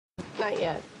Not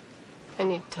yet. I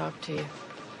need to talk to you.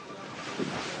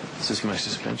 Is this my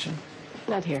suspension?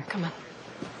 Not here. Come on.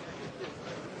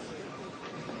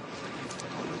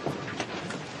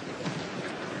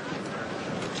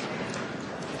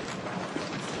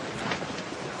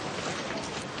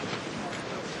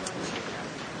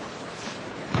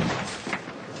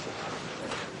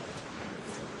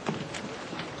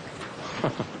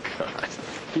 Oh, God.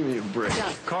 Give me a break.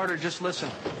 Doug. Carter, just listen.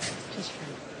 Just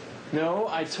for No,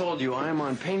 I told you, I am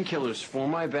on painkillers for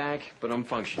my back, but I'm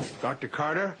functioning. Dr.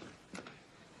 Carter,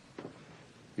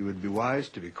 you would be wise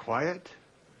to be quiet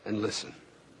and listen.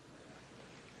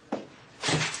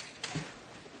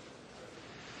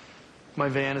 My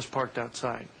van is parked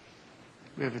outside.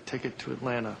 We have a ticket to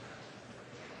Atlanta.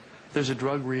 There's a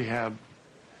drug rehab.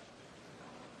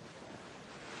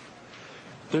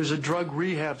 There's a drug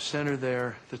rehab center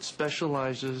there that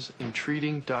specializes in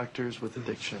treating doctors with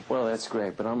addiction. Well, that's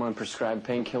great, but I'm on prescribed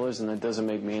painkillers, and that doesn't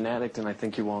make me an addict, and I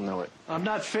think you all know it. I'm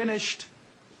not finished.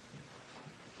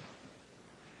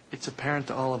 It's apparent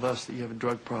to all of us that you have a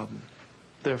drug problem.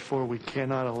 Therefore, we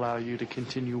cannot allow you to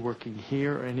continue working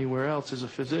here or anywhere else as a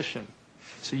physician.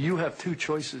 So you have two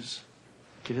choices.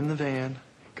 Get in the van,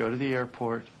 go to the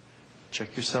airport,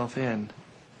 check yourself in,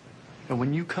 and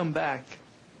when you come back,